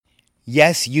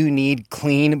Yes, you need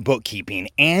clean bookkeeping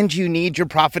and you need your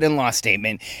profit and loss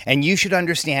statement, and you should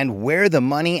understand where the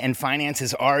money and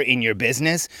finances are in your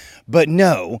business. But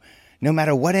no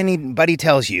matter what anybody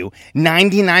tells you,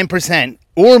 99%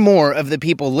 or more of the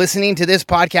people listening to this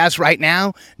podcast right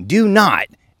now do not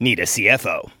need a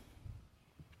CFO.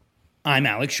 I'm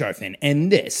Alex Sharfin,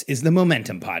 and this is the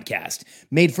Momentum Podcast,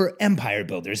 made for empire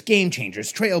builders, game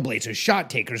changers, trailblazers, shot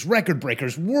takers, record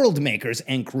breakers, world makers,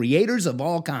 and creators of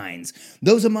all kinds.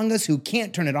 Those among us who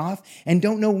can't turn it off and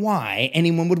don't know why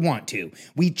anyone would want to.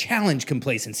 We challenge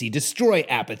complacency, destroy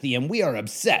apathy, and we are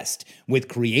obsessed with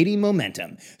creating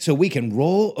momentum so we can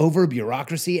roll over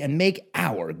bureaucracy and make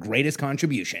our greatest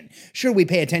contribution. Sure, we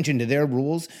pay attention to their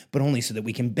rules, but only so that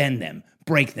we can bend them,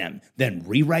 break them, then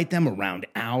rewrite them around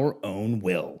our own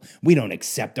will. We don't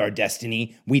accept our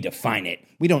destiny, we define it.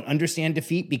 We don't understand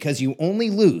defeat because you only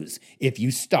lose if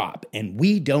you stop, and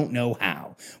we don't know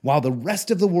how. While the rest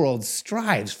of the world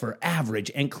strives for average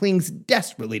and clings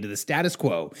desperately to the status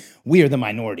quo, we are the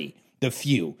minority, the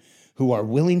few, who are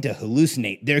willing to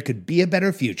hallucinate there could be a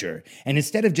better future, and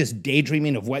instead of just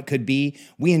daydreaming of what could be,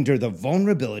 we endure the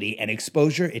vulnerability and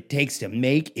exposure it takes to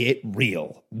make it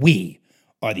real. We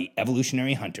are the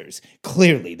evolutionary hunters,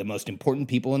 clearly the most important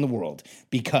people in the world,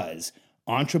 because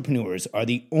entrepreneurs are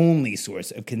the only source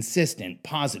of consistent,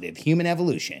 positive human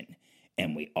evolution,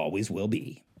 and we always will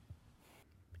be.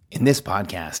 In this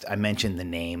podcast, I mentioned the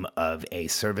name of a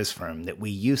service firm that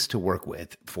we used to work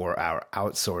with for our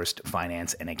outsourced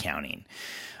finance and accounting.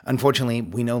 Unfortunately,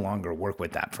 we no longer work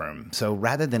with that firm. So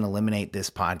rather than eliminate this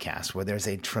podcast where there's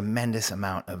a tremendous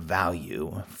amount of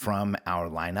value from our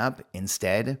lineup,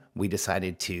 instead, we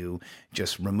decided to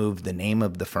just remove the name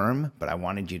of the firm. But I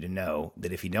wanted you to know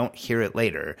that if you don't hear it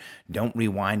later, don't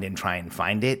rewind and try and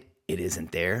find it. It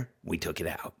isn't there. We took it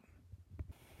out.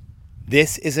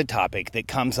 This is a topic that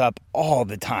comes up all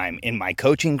the time in my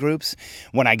coaching groups,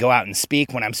 when I go out and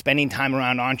speak, when I'm spending time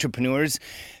around entrepreneurs.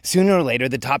 Sooner or later,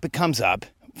 the topic comes up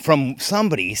from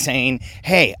somebody saying,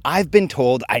 hey, I've been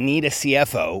told I need a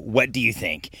CFO. What do you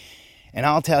think? And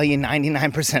I'll tell you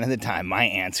 99% of the time, my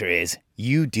answer is,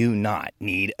 you do not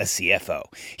need a CFO.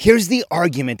 Here's the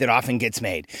argument that often gets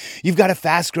made. You've got a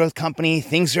fast growth company,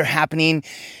 things are happening,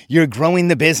 you're growing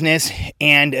the business,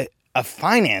 and a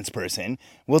finance person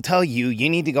will tell you you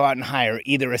need to go out and hire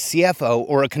either a CFO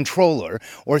or a controller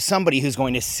or somebody who's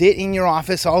going to sit in your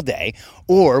office all day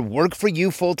or work for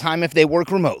you full time if they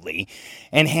work remotely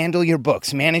and handle your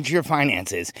books, manage your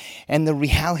finances. And the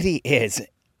reality is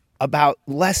about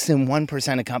less than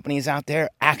 1% of companies out there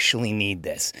actually need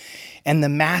this. And the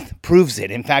math proves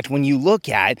it. In fact, when you look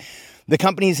at the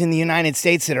companies in the United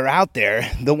States that are out there,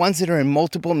 the ones that are in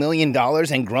multiple $1 million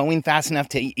and growing fast enough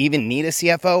to even need a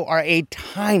CFO are a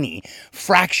tiny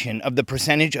fraction of the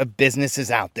percentage of businesses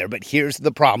out there. But here's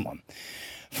the problem.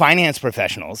 Finance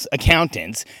professionals,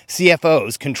 accountants,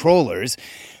 CFOs, controllers,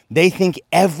 they think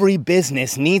every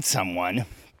business needs someone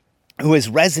who is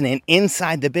resident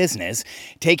inside the business,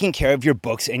 taking care of your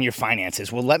books and your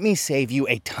finances. Well, let me save you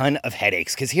a ton of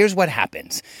headaches, because here's what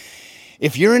happens.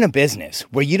 If you're in a business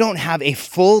where you don't have a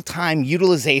full-time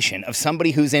utilization of somebody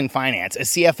who's in finance, a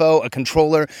CFO, a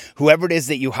controller, whoever it is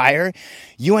that you hire,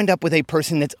 you end up with a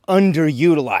person that's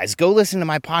underutilized. Go listen to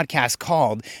my podcast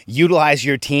called Utilize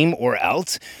Your Team or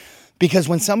Else. Because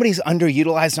when somebody's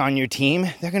underutilized on your team,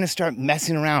 they're going to start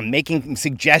messing around, making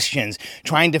suggestions,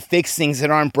 trying to fix things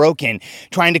that aren't broken,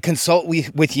 trying to consult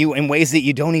with you in ways that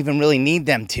you don't even really need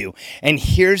them to. And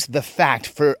here's the fact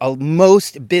for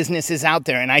most businesses out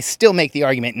there, and I still make the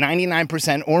argument,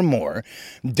 99% or more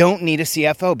don't need a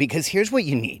CFO, because here's what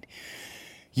you need.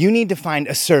 You need to find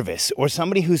a service or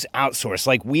somebody who's outsourced,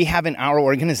 like we have in our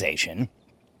organization,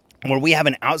 where we have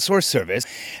an outsourced service,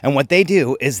 and what they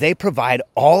do is they provide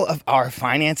all of our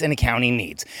finance and accounting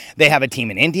needs. They have a team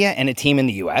in India and a team in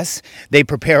the US. They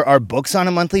prepare our books on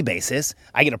a monthly basis.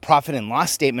 I get a profit and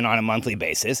loss statement on a monthly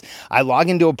basis. I log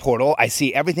into a portal. I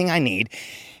see everything I need.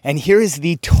 And here is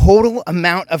the total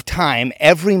amount of time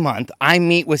every month I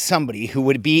meet with somebody who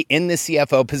would be in the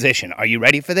CFO position. Are you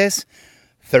ready for this?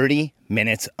 30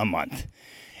 minutes a month.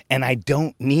 And I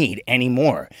don't need any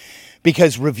more.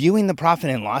 Because reviewing the profit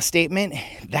and loss statement,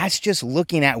 that's just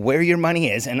looking at where your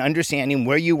money is and understanding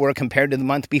where you were compared to the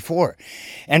month before.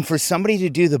 And for somebody to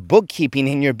do the bookkeeping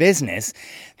in your business,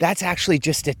 that's actually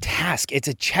just a task. It's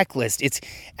a checklist. It's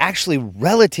actually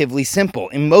relatively simple.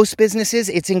 In most businesses,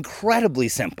 it's incredibly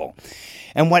simple.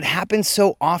 And what happens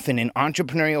so often in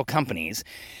entrepreneurial companies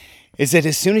is that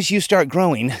as soon as you start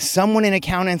growing, someone in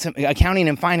accounting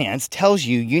and finance tells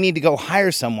you you need to go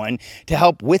hire someone to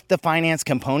help with the finance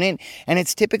component. And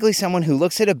it's typically someone who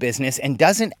looks at a business and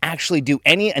doesn't actually do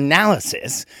any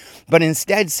analysis, but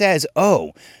instead says,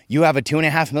 oh, you have a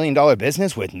 $2.5 million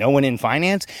business with no one in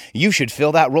finance? You should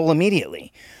fill that role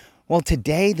immediately. Well,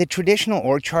 today, the traditional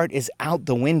org chart is out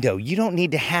the window. You don't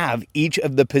need to have each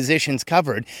of the positions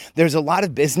covered. There's a lot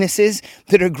of businesses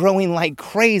that are growing like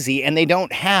crazy, and they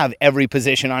don't have every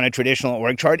position on a traditional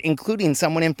org chart, including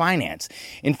someone in finance.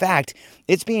 In fact,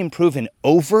 it's being proven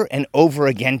over and over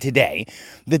again today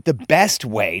that the best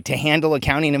way to handle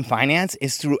accounting and finance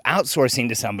is through outsourcing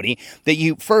to somebody that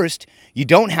you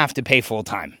don't have to pay full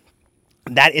time.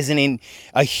 That is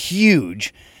a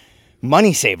huge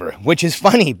money saver, which is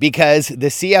funny because the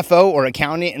CFO or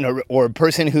accountant or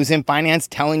person who's in finance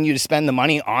telling you to spend the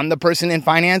money on the person in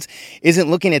finance isn't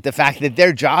looking at the fact that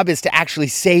their job is to actually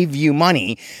save you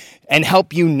money and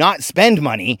help you not spend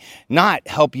money, not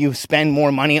help you spend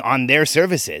more money on their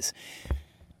services.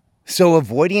 So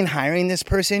avoiding hiring this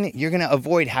person, you're going to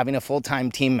avoid having a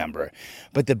full-time team member.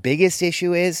 But the biggest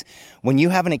issue is when you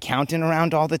have an accountant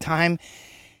around all the time,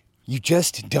 you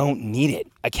just don't need it.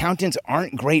 Accountants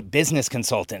aren't great business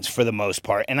consultants for the most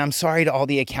part, and I'm sorry to all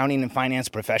the accounting and finance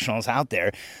professionals out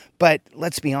there, but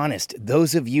let's be honest,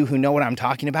 those of you who know what I'm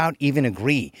talking about even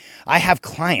agree. I have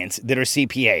clients that are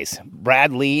CPAs, Brad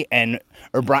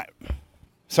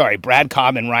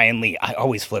Cobb and Ryan Lee. I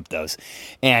always flip those.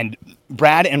 And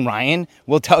Brad and Ryan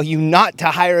will tell you not to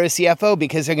hire a CFO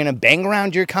because they're going to bang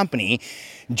around your company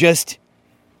just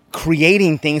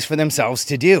creating things for themselves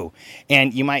to do.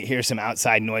 And you might hear some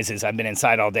outside noises. I've been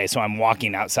inside all day, so I'm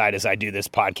walking outside as I do this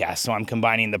podcast. So I'm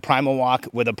combining the Primal Walk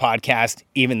with a podcast.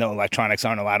 Even though electronics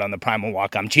aren't allowed on the Primal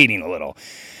Walk, I'm cheating a little.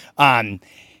 And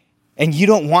you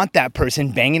don't want that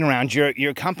person banging around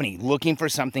your company, looking for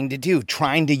something to do,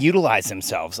 trying to utilize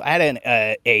themselves. I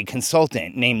had a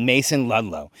consultant named Mason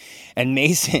Ludlow, and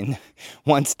Mason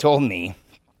once told me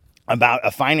about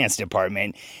a finance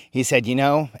department. He said,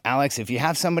 Alex, if you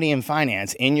have somebody in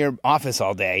finance in your office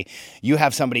all day, you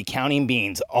have somebody counting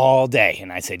beans all day.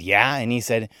 And I said, yeah. And he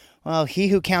said, well, he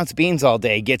who counts beans all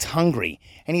day gets hungry.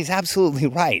 And he's absolutely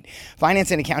right.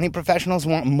 Finance and accounting professionals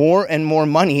want more and more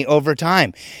money over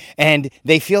time. And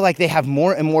they feel like they have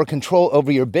more and more control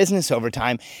over your business over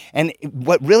time. And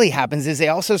what really happens is they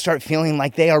also start feeling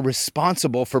like they are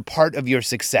responsible for part of your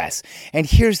success. And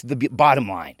here's the bottom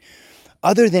line.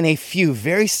 Other than a few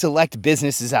very select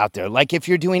businesses out there, like if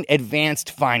you're doing advanced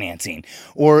financing,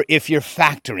 or if you're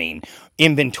factoring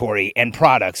inventory and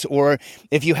products, or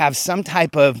if you have some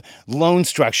type of loan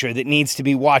structure that needs to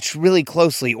be watched really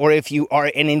closely, or if you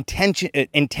are an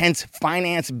intense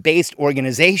finance-based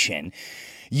organization,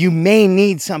 you may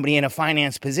need somebody in a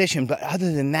finance position. But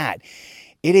other than that,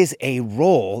 it is a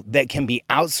role that can be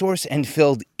outsourced and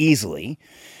filled easily.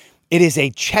 It is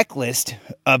a checklist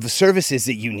of services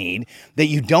that you need that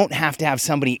you don't have to have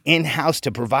somebody in-house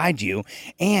to provide you.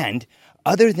 And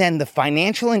other than the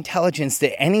financial intelligence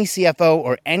that any CFO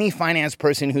or any finance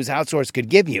person who's outsourced could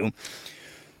give you,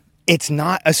 it's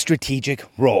not a strategic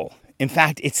role. In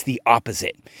fact, it's the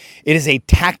opposite. It is a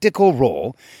tactical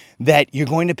role that you're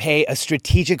going to pay a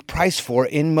strategic price for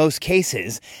in most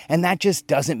cases, and that just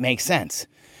doesn't make sense.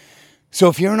 So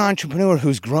if you're an entrepreneur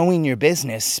who's growing your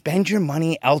business, spend your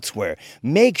money elsewhere.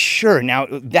 Make sure, now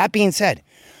that being said,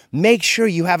 make sure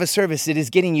you have a service that is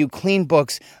getting you clean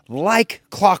books like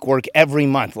clockwork every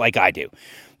month, like I do.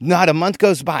 Not a month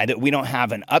goes by that we don't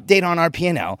have an update on our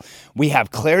P&L. We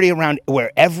have clarity around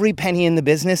where every penny in the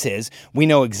business is. We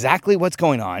know exactly what's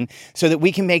going on so that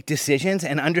we can make decisions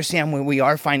and understand where we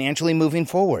are financially moving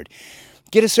forward.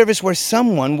 Get a service where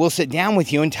someone will sit down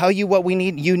with you and tell you what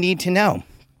you need to know.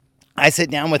 I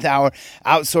sit down with our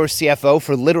outsourced CFO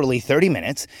for literally 30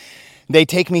 minutes. They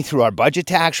take me through our budget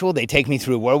to actual. They take me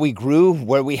through where we grew,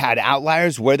 where we had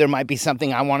outliers, where there might be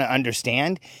something I want to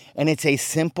understand. And it's a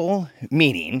simple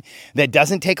meeting that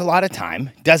doesn't take a lot of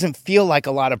time, doesn't feel like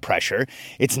a lot of pressure.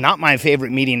 It's not my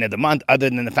favorite meeting of the month, other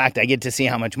than the fact I get to see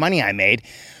how much money I made.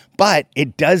 But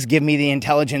it does give me the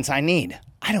intelligence I need.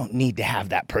 I don't need to have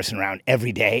that person around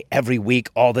every day, every week,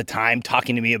 all the time,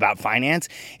 talking to me about finance.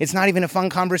 It's not even a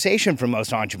fun conversation for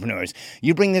most entrepreneurs.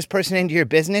 You bring this person into your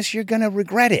business, you're going to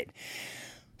regret it.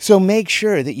 So make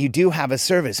sure that you do have a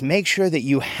service. Make sure that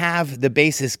you have the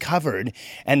bases covered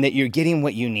and that you're getting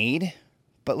what you need.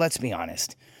 But let's be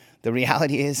honest. The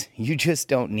reality is you just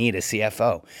don't need a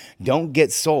CFO. Don't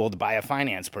get sold by a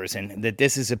finance person that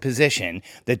this is a position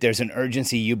that there's an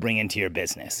urgency you bring into your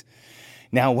business.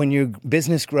 Now, when your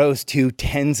business grows to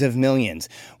tens of millions,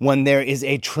 when there is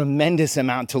a tremendous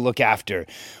amount to look after,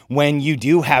 when you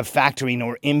do have factoring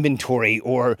or inventory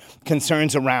or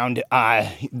concerns around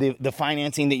the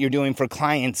financing that you're doing for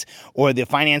clients or the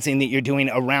financing that you're doing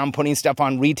around putting stuff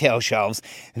on retail shelves,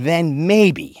 then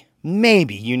maybe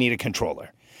you need a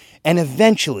controller. And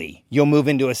eventually, you'll move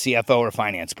into a CFO or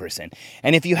finance person.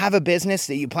 And if you have a business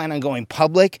that you plan on going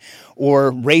public or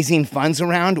raising funds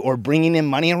around or bringing in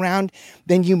money around,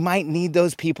 then you might need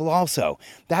those people also.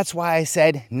 That's why I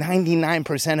said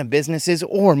 99% of businesses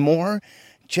or more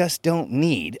just don't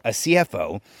need a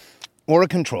CFO or a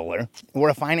controller or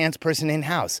a finance person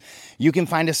in-house. You can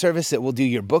find a service that will do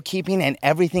your bookkeeping and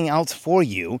everything else for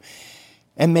you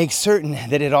and make certain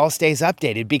that it all stays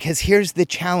updated, because here's the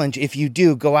challenge. If you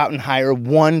do go out and hire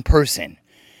one person,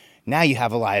 now you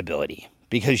have a liability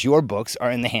because your books are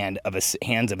in the hands of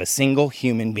a single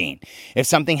human being. If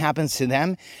something happens to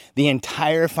them, the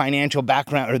entire financial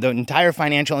background or the entire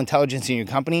financial intelligence in your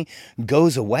company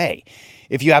goes away.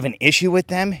 If you have an issue with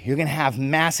them, you're going to have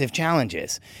massive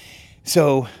challenges.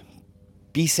 So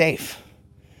be safe.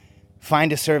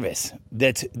 Find a service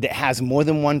that has more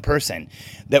than one person,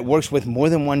 that works with more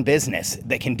than one business,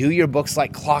 that can do your books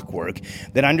like clockwork,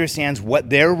 that understands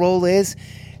what their role is,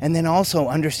 and then also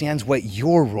understands what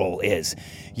your role is.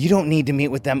 You don't need to meet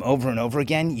with them over and over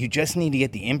again. You just need to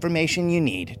get the information you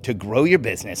need to grow your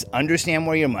business, understand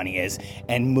where your money is,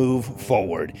 and move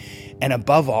forward. And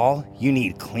above all, you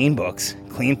need clean books,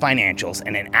 clean financials,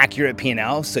 and an accurate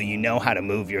P&L so you know how to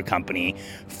move your company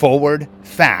forward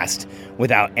fast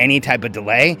without any type of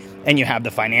delay, and you have the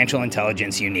financial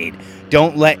intelligence you need.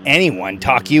 Don't let anyone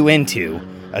talk you into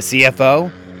a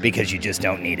CFO because you just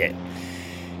don't need it.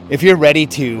 If you're ready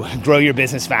to grow your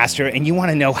business faster and you want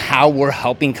to know how we're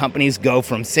helping companies go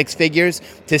from 6 figures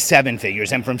to 7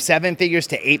 figures and from 7 figures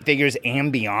to 8 figures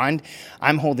and beyond,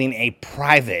 I'm holding a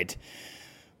private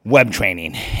web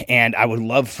training, and I would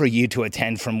love for you to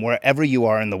attend from wherever you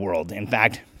are in the world. In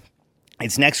fact,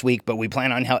 it's next week, but we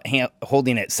plan on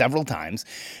holding it several times.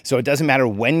 So it doesn't matter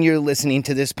when you're listening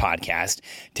to this podcast.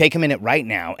 Take a minute right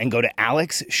now and go to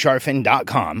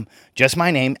alexcharfen.com. Just my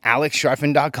name,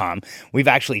 alexcharfen.com. We've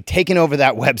actually taken over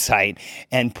that website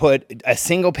and put a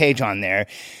single page on there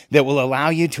that will allow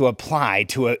you to apply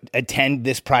to attend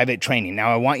this private training.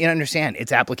 Now, I want you to understand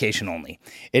it's application only.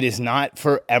 It is not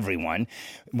for everyone.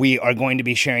 We are going to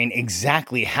be sharing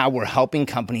exactly how we're helping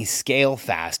companies scale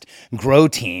fast, grow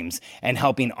teams, and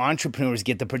helping entrepreneurs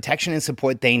get the protection and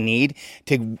support they need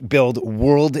to build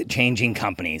world-changing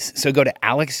companies. So go to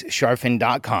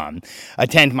alexcharfen.com,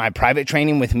 attend my private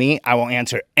training with me. I will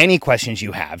answer any questions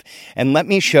you have, and let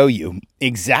me show you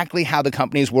exactly how the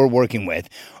companies we're working with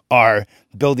are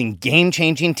building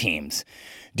game-changing teams,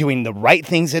 doing the right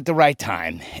things at the right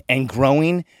time, and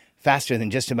growing faster than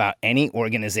just about any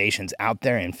organizations out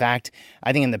there. In fact,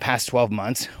 I think in the past 12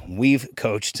 months, we've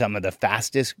coached some of the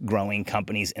fastest growing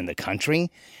companies in the country,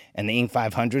 and the Inc.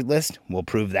 500 list will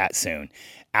prove that soon.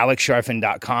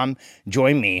 alexcharfen.com.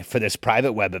 Join me for this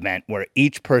private web event where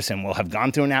each person will have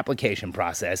gone through an application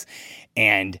process,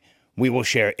 and we will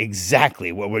share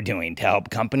exactly what we're doing to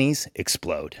help companies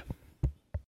explode.